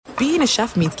being a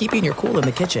chef means keeping your cool in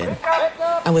the kitchen.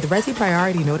 And with Resi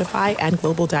Priority Notify and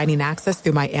Global Dining Access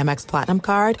through my Amex Platinum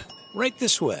card, right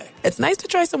this way. It's nice to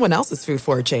try someone else's food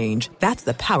for a change. That's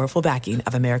the powerful backing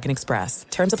of American Express.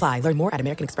 Terms apply. Learn more at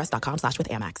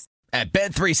americanexpress.com/withAmex. At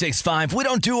Bet365, we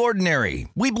don't do ordinary.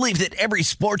 We believe that every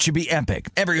sport should be epic.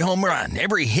 Every home run,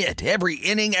 every hit, every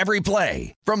inning, every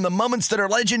play. From the moments that are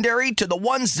legendary to the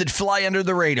ones that fly under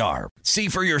the radar. See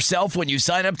for yourself when you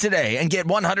sign up today and get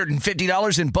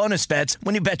 $150 in bonus bets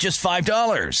when you bet just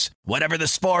 $5. Whatever the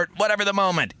sport, whatever the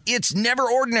moment, it's never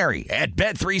ordinary at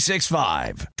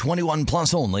Bet365. 21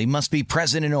 plus only. Must be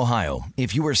present in Ohio.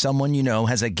 If you or someone you know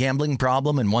has a gambling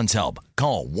problem and wants help,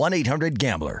 call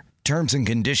 1-800-GAMBLER. Terms and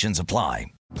conditions apply.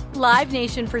 Live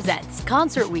Nation presents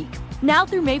Concert Week. Now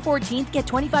through May 14th, get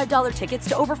 $25 tickets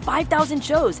to over 5,000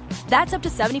 shows. That's up to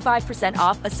 75%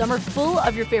 off a summer full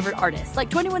of your favorite artists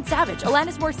like 21 Savage,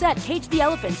 Alanis Morissette, Cage the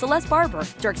Elephant, Celeste Barber,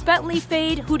 Dierks Bentley,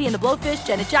 Fade, Hootie and the Blowfish,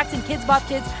 Janet Jackson, Kids Bop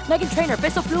Kids, Meghan Trainor,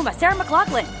 Peso Pluma, Sarah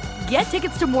McLachlan. Get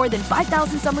tickets to more than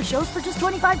 5,000 summer shows for just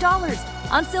 $25.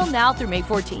 Until now through May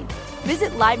 14th.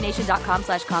 Visit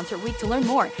LiveNation.com/Concert Week to learn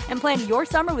more and plan your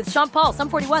summer with Sean Paul, Sum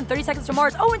 41, 30 Seconds to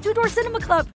Mars, and Two Door Cinema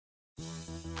Club.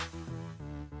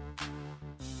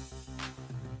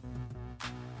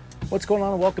 What's going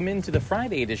on? Welcome into the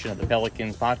Friday edition of the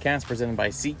Pelicans podcast presented by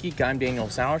SeatGeek. I'm Daniel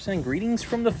Salerson. Greetings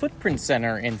from the Footprint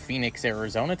Center in Phoenix,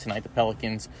 Arizona. Tonight, the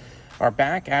Pelicans are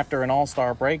back after an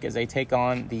all-star break as they take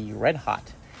on the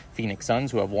red-hot Phoenix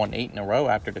Suns, who have won 8 in a row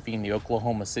after defeating the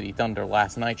Oklahoma City Thunder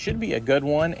last night. Should be a good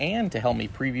one. And to help me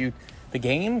preview the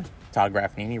game, Todd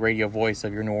Graffagnini, radio voice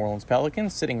of your New Orleans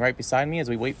Pelicans, sitting right beside me as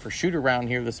we wait for shoot-around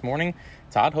here this morning.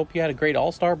 Todd, hope you had a great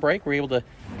all-star break. Were you able to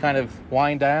kind of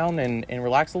wind down and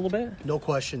relax a little bit? No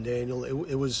question, Daniel.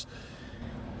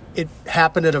 It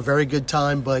happened at a very good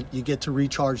time, but you get to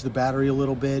recharge the battery a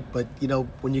little bit. But, you know,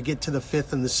 when you get to the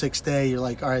 5th and the 6th day, you're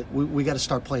like, all right, we got to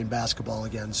start playing basketball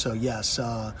again. So, yes,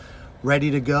 ready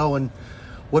to go. And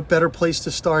what better place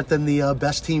to start than the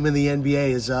best team in the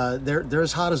NBA is they're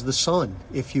as hot as the sun,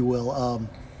 if you will.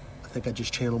 I think I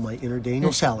just channeled my inner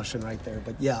Daniel Salerson right there.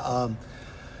 But, yeah,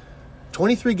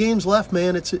 23 games left,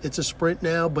 man. It's a sprint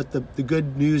now, but the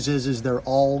good news is they're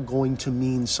all going to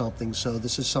mean something. So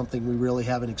this is something we really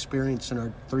haven't experienced in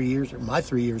our 3 years, or my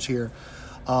 3 years here.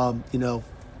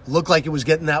 Looked like it was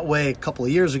getting that way a couple of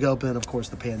years ago, but then, of course,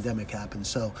 the pandemic happened.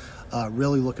 So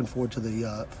really looking forward to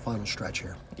the final stretch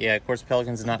here. Yeah, of course, the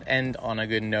Pelicans did not end on a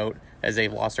good note as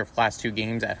they've lost their last 2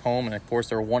 games at home. And, of course,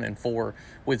 they're 1-4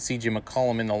 with C.J.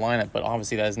 McCollum in the lineup. But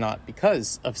obviously that is not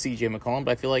because of C.J. McCollum.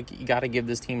 But I feel like you got to give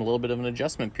this team a little bit of an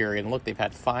adjustment period. And, look, they've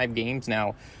had 5 games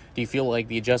now. Do you feel like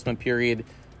the adjustment period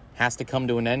has to come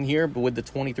to an end here? But with the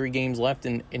 23 games left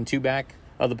and 2 back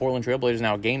of the Portland Trailblazers,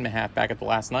 now a game and a half back at the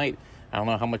last night, I don't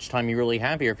know how much time you really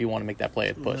have here if you want to make that play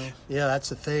at push. Yeah, that's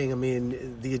the thing. I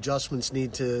mean, the adjustments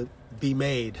need to be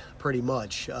made pretty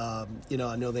much. I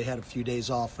know they had a few days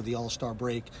off for the All-Star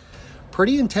break.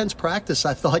 Pretty intense practice,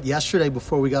 I thought, yesterday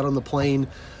before we got on the plane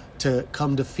to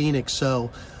come to Phoenix. So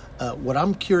what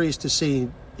I'm curious to see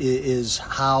is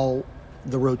how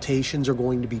the rotations are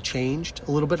going to be changed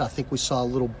a little bit. I think we saw a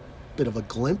little bit of a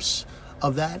glimpse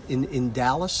of that in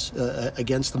Dallas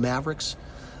against the Mavericks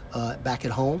back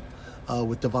at home.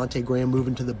 With Devontae Graham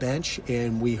moving to the bench,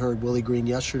 and we heard Willie Green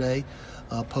yesterday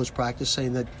post-practice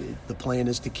saying that the plan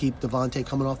is to keep Devontae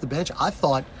coming off the bench. I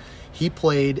thought he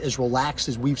played as relaxed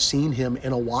as we've seen him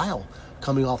in a while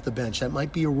coming off the bench. That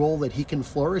might be a role that he can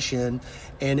flourish in,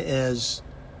 and as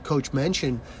Coach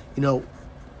mentioned, you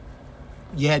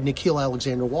had Nickeil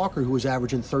Alexander-Walker, who was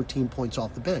averaging 13 points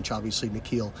off the bench. Obviously,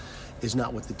 Nickeil is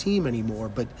not with the team anymore,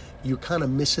 but you're kind of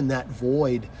missing that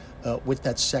void with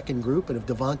that second group. And if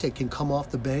Devontae can come off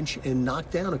the bench and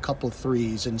knock down a couple of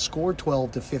threes and score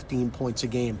 12 to 15 points a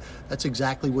game, that's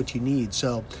exactly what you need.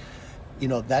 So,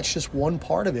 that's just one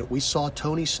part of it. We saw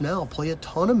Tony Snell play a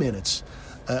ton of minutes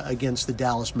against the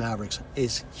Dallas Mavericks.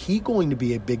 Is he going to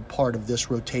be a big part of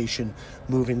this rotation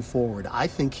moving forward? I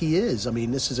think he is. I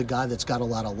mean, this is a guy that's got a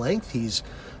lot of length. He's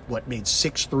made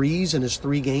 6 threes in his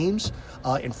 3 games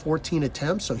in 14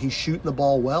 attempts. So he's shooting the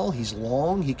ball well. He's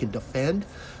long. He can defend.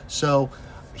 So,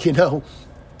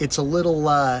 it's a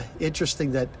little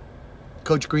interesting that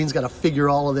Coach Green's got to figure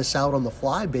all of this out on the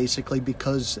fly, basically,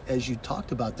 because, as you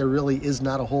talked about, there really is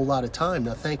not a whole lot of time.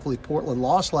 Now, thankfully, Portland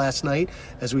lost last night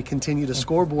as we continue to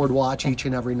scoreboard watch each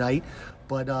and every night.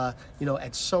 But,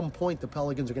 at some point, the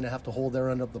Pelicans are going to have to hold their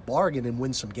end of the bargain and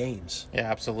win some games. Yeah,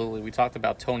 absolutely. We talked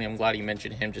about Tony. I'm glad you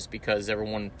mentioned him just because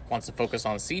everyone wants to focus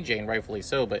on CJ, and rightfully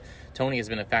so. But Tony has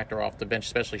been a factor off the bench,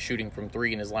 especially shooting from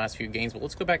three in his last few games. But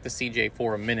let's go back to CJ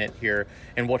for a minute here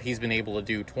and what he's been able to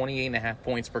do. 28.5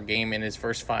 points per game in his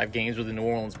first 5 games with the New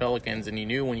Orleans Pelicans. And you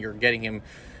knew when you're getting him,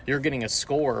 you're getting a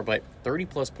score, but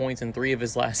 30-plus points in 3 of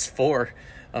his last 4.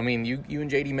 I mean, you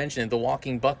and JD mentioned it. The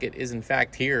walking bucket is, in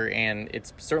fact, here, and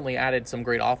it's certainly added some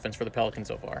great offense for the Pelicans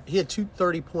so far. He had 2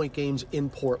 30-point games in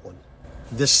Portland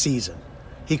this season.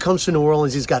 He comes to New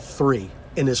Orleans, he's got 3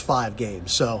 in his 5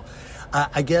 games. So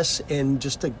I guess, and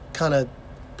just to kind of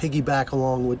piggyback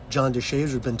along what John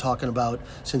DeShazer has been talking about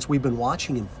since we've been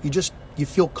watching him, you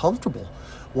feel comfortable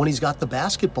when he's got the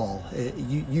basketball.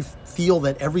 You feel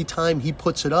that every time he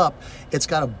puts it up, it's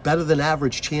got a better than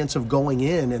average chance of going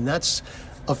in, and that's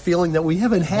a feeling that we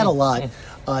haven't had a lot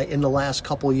in the last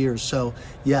couple of years. So,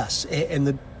 yes,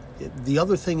 and the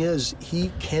other thing is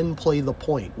he can play the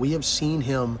point. We have seen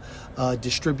him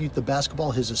distribute the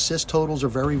basketball. His assist totals are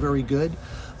very, very good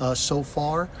so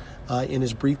far in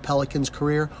his brief Pelicans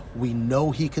career. We know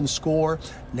he can score.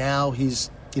 Now he's,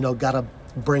 got to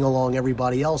bring along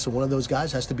everybody else, and one of those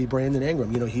guys has to be Brandon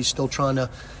Ingram. He's still trying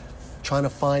to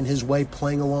find his way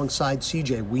playing alongside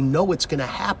CJ. We know it's going to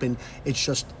happen. It's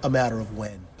just a matter of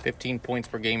when. 15 points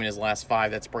per game in his last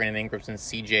 5. That's Brandon Ingram since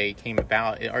CJ came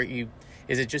about.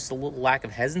 Is it just a little lack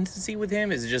of hesitancy with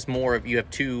him? Is it just more of you have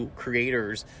 2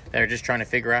 creators that are just trying to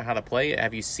figure out how to play?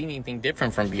 Have you seen anything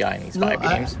different from BI in these 5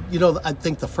 games? I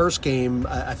think the first game,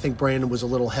 I think Brandon was a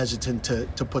little hesitant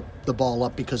to put the ball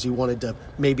up because he wanted to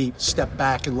maybe step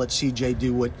back and let CJ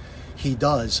do what he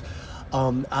does.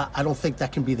 I don't think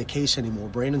that can be the case anymore.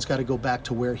 Brandon's got to go back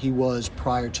to where he was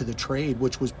prior to the trade,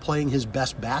 which was playing his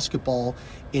best basketball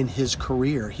in his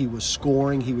career. He was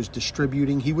scoring, he was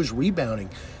distributing, he was rebounding.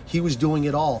 He was doing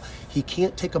it all. He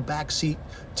can't take a backseat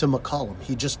to McCollum.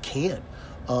 He just can't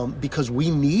because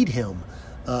we need him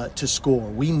to score.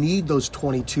 We need those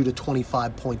 22 to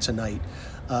 25 points a night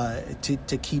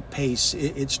to keep pace.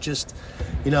 It's just,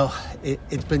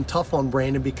 it's been tough on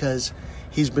Brandon because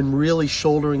he's been really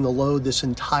shouldering the load this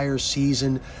entire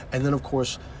season. And then, of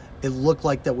course, it looked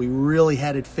like that we really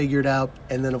had it figured out.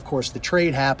 And then, of course, the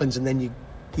trade happens, and then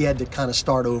he had to kind of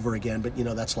start over again. But,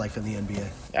 that's life in the NBA.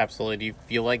 Absolutely. Do you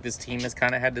feel like this team has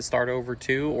kind of had to start over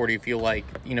too? Or do you feel like,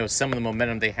 some of the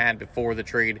momentum they had before the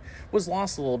trade was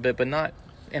lost a little bit, but not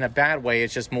in a bad way?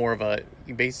 It's just more of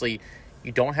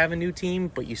you don't have a new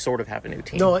team, but you sort of have a new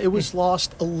team. No, it was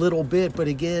lost a little bit. But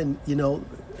again,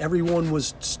 everyone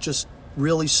was just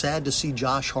really sad to see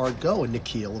Josh Hart go, and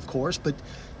Nickeil, of course, but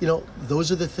those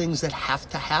are the things that have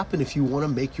to happen if you want to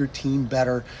make your team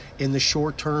better in the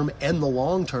short term and the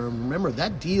long term. Remember,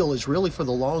 that deal is really for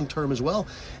the long term as well.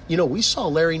 We saw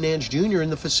Larry Nance Jr. in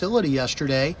the facility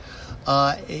yesterday.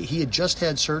 He had just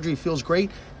had surgery, feels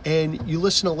great, and you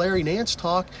listen to Larry Nance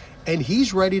talk, and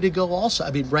he's ready to go also.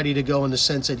 I mean, ready to go in the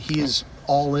sense that he is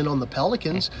all in on the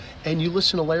Pelicans. And you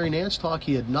listen to Larry Nance talk,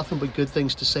 he had nothing but good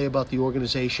things to say about the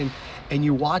organization. And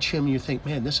you watch him and you think,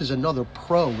 man, this is another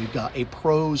pro. We've got a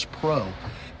pro's pro.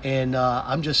 And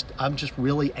I'm just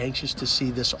really anxious to see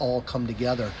this all come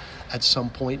together at some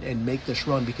point and make this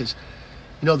run because,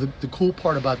 the cool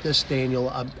part about this, Daniel,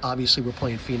 obviously we're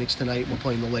playing Phoenix tonight. We're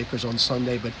playing the Lakers on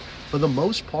Sunday. But for the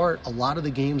most part, a lot of the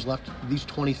games left, these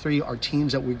 23, are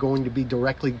teams that we're going to be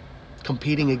directly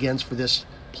competing against for this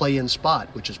play-in spot,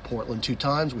 which is Portland 2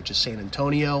 times, which is San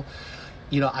Antonio.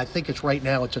 I think it's right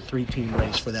now it's a 3-team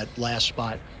race for that last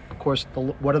spot. Of course,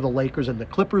 what are the Lakers and the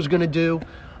Clippers going to do?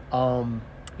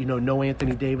 No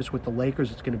Anthony Davis with the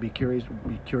Lakers. It's going to be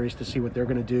curious to see what they're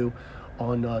going to do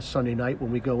on Sunday night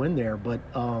when we go in there. But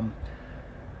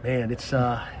man, it's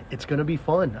going to be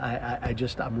fun.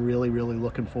 I'm really, really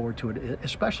looking forward to it,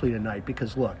 especially tonight,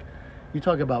 because look, you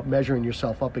talk about measuring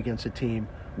yourself up against a team.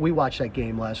 We watched that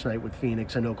game last night with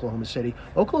Phoenix and Oklahoma City.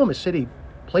 Oklahoma City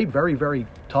played very, very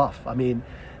tough. I mean,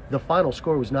 the final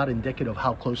score was not indicative of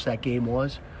how close that game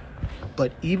was.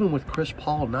 But even with Chris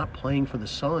Paul not playing for the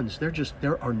Suns,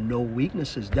 there are no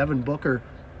weaknesses. Devin Booker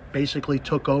basically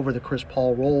took over the Chris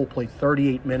Paul role, played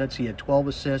 38 minutes. He had 12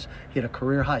 assists. He had a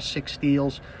career-high 6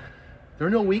 steals. There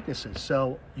are no weaknesses.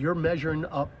 So you're measuring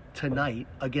up tonight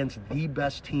against the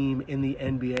best team in the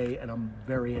NBA, and I'm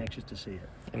very anxious to see it.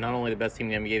 And not only the best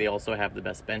team in the NBA, they also have the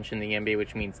best bench in the NBA,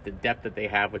 which means the depth that they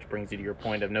have, which brings you to your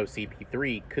point of no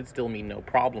CP3, could still mean no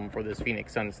problem for this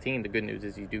Phoenix Suns team. The good news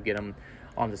is you do get them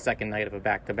on the second night of a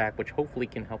back-to-back, which hopefully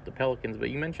can help the Pelicans. But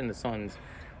you mentioned the Suns.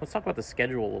 Let's talk about the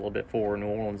schedule a little bit for New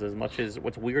Orleans. As much as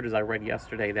what's weird is I read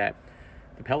yesterday that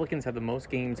The Pelicans had the most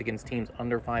games against teams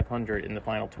under 500 in the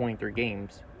final 23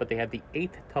 games, but they had the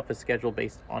 8th toughest schedule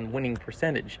based on winning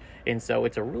percentage. And so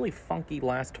it's a really funky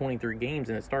last 23 games,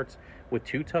 and it starts with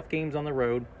 2 tough games on the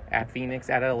road, at Phoenix,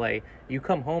 at LA. You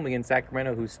come home against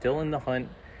Sacramento, who's still in the hunt.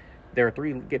 There are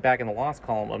 3 get back in the loss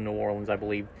column of New Orleans, I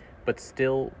believe, but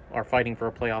still are fighting for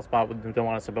a playoff spot with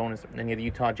Domantas Sabonis. And then you have the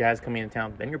Utah Jazz coming into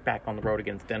town. Then you're back on the road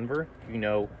against Denver. You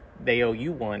know they owe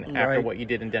you one after what you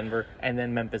did in Denver, and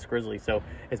then Memphis Grizzlies. So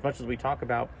as much as we talk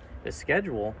about the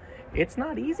schedule, it's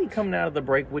not easy coming out of the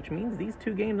break, which means these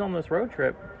 2 games on this road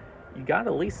trip, you got to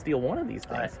at least steal one of these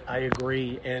things. I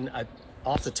agree. And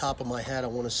off the top of my head, I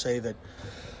want to say that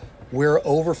we're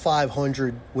over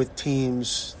 500 with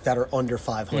teams that are under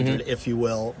 500, if you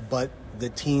will. But the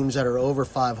teams that are over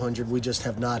 500, we just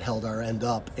have not held our end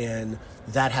up, and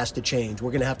that has to change.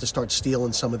 We're going to have to start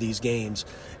stealing some of these games.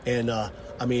 And,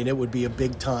 I mean, it would be a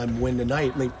big-time win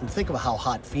tonight. I mean, think of how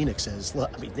hot Phoenix is.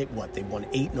 I mean, they won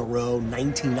 8 in a row,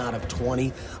 19 out of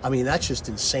 20. I mean, that's just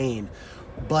insane.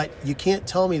 But you can't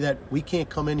tell me that we can't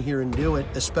come in here and do it,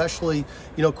 especially,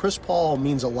 Chris Paul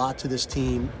means a lot to this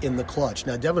team in the clutch.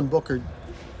 Now, Devin Booker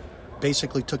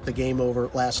basically took the game over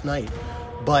last night,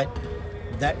 but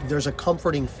there's a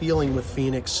comforting feeling with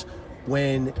Phoenix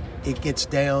when it gets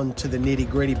down to the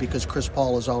nitty-gritty because Chris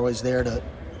Paul is always there to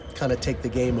kind of take the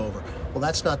game over. Well,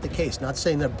 that's not the case. Not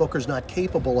saying that Booker's not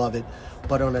capable of it,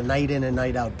 but on a night-in and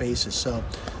night-out basis. So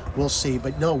we'll see.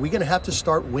 But no, we're going to have to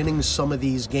start winning some of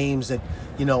these games that,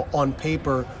 on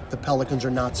paper, the Pelicans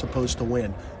are not supposed to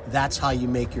win. That's how you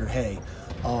make your hay.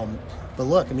 But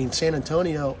look, I mean, San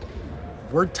Antonio,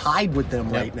 we're tied with them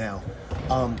right now.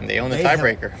 They own the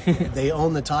tiebreaker. They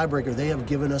own the tiebreaker. They have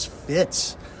given us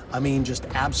fits. I mean, just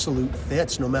absolute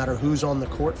fits, no matter who's on the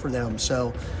court for them.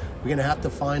 So we're going to have to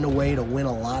find a way to win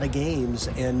a lot of games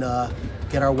and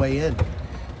get our way in.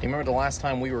 You remember the last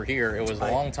time we were here? It was a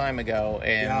long time ago,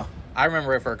 and I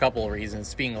remember it for a couple of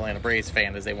reasons. Being an Atlanta Braves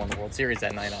fan, as they won the World Series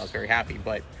that night, I was very happy.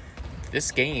 But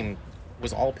this game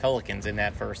was all Pelicans in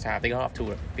that first half. They got off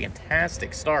to a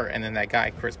fantastic start, and then that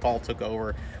guy, Chris Paul, took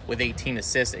over with 18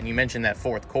 assists. And you mentioned that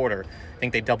fourth quarter. I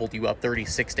think they doubled you up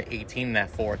 36-18 in that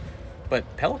fourth. But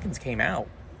Pelicans came out,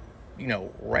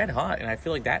 red hot, and I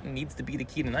feel like that needs to be the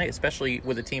key tonight, especially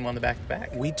with a team on the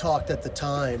back-to-back. We talked at the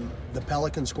time, the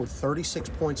Pelicans scored 36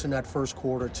 points in that first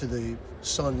quarter to the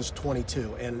Suns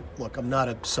 22. And look, I'm not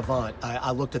a savant.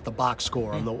 I looked at the box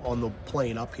score on the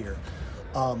plane up here.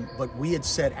 But we had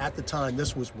said at the time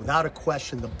this was without a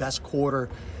question the best quarter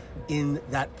in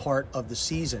that part of the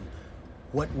season.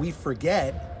 What we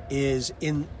forget is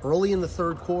early in the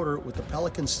third quarter, with the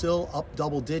Pelicans still up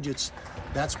double digits,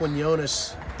 that's when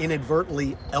Jonas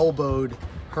inadvertently elbowed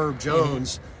Herb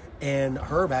Jones, and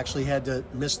Herb actually had to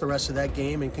miss the rest of that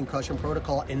game in concussion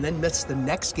protocol and then miss the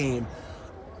next game.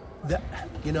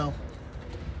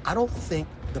 I don't think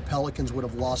the Pelicans would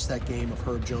have lost that game if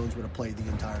Herb Jones would have played the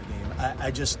entire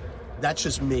game. That's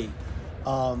just me.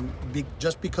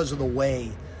 Just because of the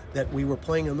way that we were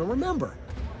playing him. And remember,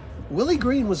 Willie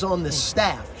Green was on this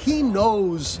staff. He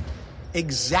knows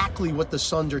exactly what the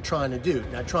Suns are trying to do.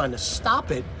 Now, trying to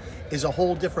stop it is a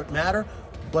whole different matter,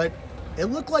 but it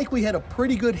looked like we had a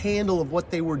pretty good handle of what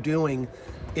they were doing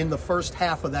in the first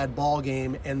half of that ball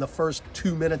game and the first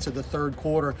 2 minutes of the third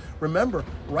quarter. Remember,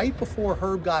 right before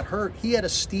Herb got hurt, he had a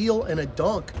steal and a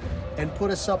dunk and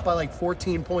put us up by like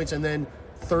 14 points, and then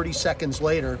 30 seconds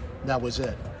later, that was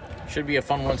it. Should be a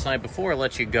fun one tonight. Before I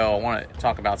let you go, I want to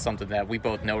talk about something that we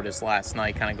both noticed last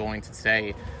night, kind of going to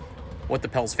today, what the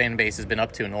Pels fan base has been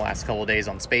up to in the last couple of days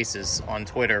on Spaces on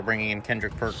Twitter, bringing in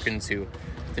Kendrick Perkins, who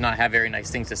did not have very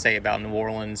nice things to say about New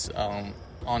Orleans on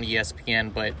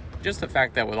ESPN, but just the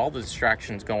fact that with all the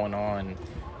distractions going on,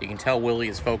 you can tell Willie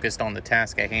is focused on the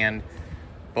task at hand.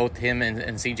 Both him and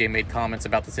CJ made comments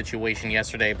about the situation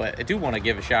yesterday, but I do want to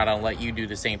give a shout out and let you do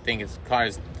the same thing.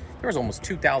 Because there was almost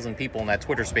 2,000 people in that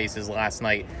Twitter Spaces last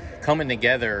night coming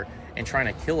together and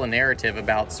trying to kill a narrative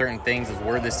about certain things as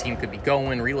where this team could be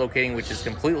going, relocating, which is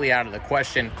completely out of the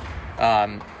question.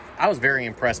 I was very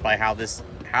impressed by how this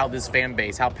fan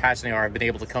base, how passionate they are, have been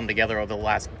able to come together over the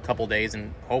last couple of days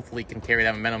and hopefully can carry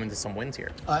that momentum into some wins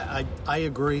here. I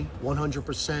agree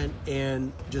 100%,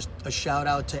 and just a shout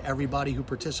out to everybody who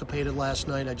participated last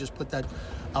night. I just put that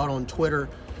out on Twitter.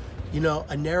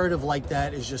 A narrative like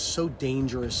that is just so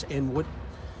dangerous, and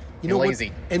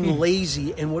lazy.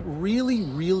 Lazy. And what really,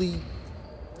 really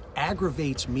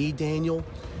aggravates me, Daniel,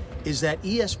 is that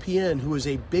ESPN, who is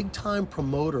a big-time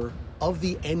promoter of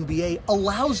the NBA,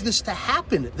 allows this to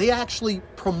happen. They actually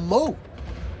promote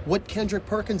what Kendrick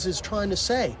Perkins is trying to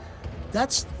say.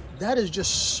 That is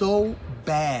just so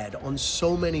bad on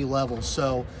so many levels.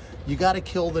 So you got to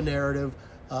kill the narrative.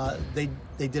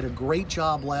 They did a great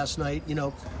job last night.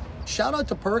 Shout out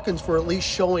to Perkins for at least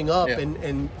showing up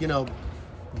and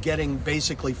getting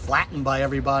basically flattened by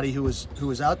everybody who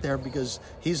was out there, because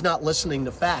he's not listening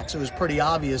to facts. It was pretty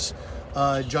obvious,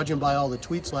 judging by all the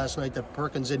tweets last night, that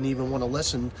Perkins didn't even want to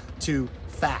listen to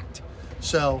fact.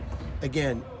 So,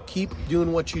 again, keep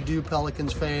doing what you do,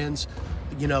 Pelicans fans.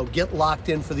 Get locked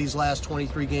in for these last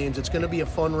 23 games. It's going to be a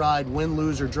fun ride, win,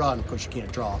 lose, or draw. And of course, you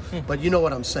can't draw, but you know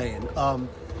what I'm saying.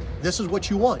 This is what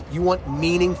you want. You want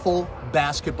meaningful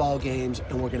basketball games,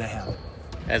 and we're going to have it.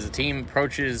 As the team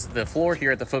approaches the floor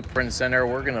here at the Footprint Center,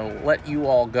 we're going to let you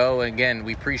all go. Again,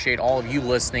 we appreciate all of you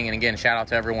listening. And again, shout out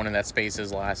to everyone in that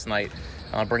Spaces last night.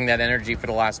 Bring that energy for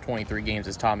the last 23 games,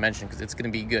 as Todd mentioned, because it's going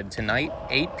to be good. Tonight,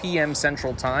 8 p.m.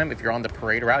 Central Time. If you're on the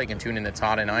parade route, you can tune in to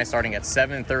Todd and I. Starting at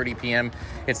 7:30 p.m.,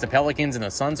 it's the Pelicans and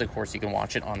the Suns. Of course, you can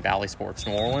watch it on Valley Sports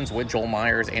New Orleans with Joel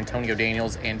Myers, Antonio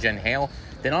Daniels, and Jen Hale.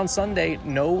 Then on Sunday,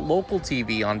 no local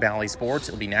TV on Valley Sports.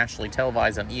 It'll be nationally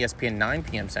televised on ESPN 9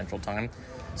 p.m. Central Time.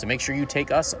 So make sure you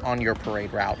take us on your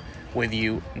parade route with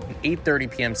you. 8:30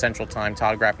 p.m. Central Time.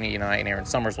 Todd Graffney and I and Aaron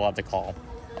Summers will have the call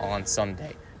on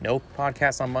Sunday. No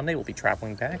podcast on Monday. We'll be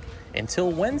traveling back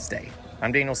until Wednesday.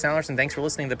 I'm Daniel Salerson. Thanks for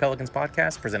listening to the Pelicans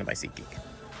podcast presented by SeatGeek.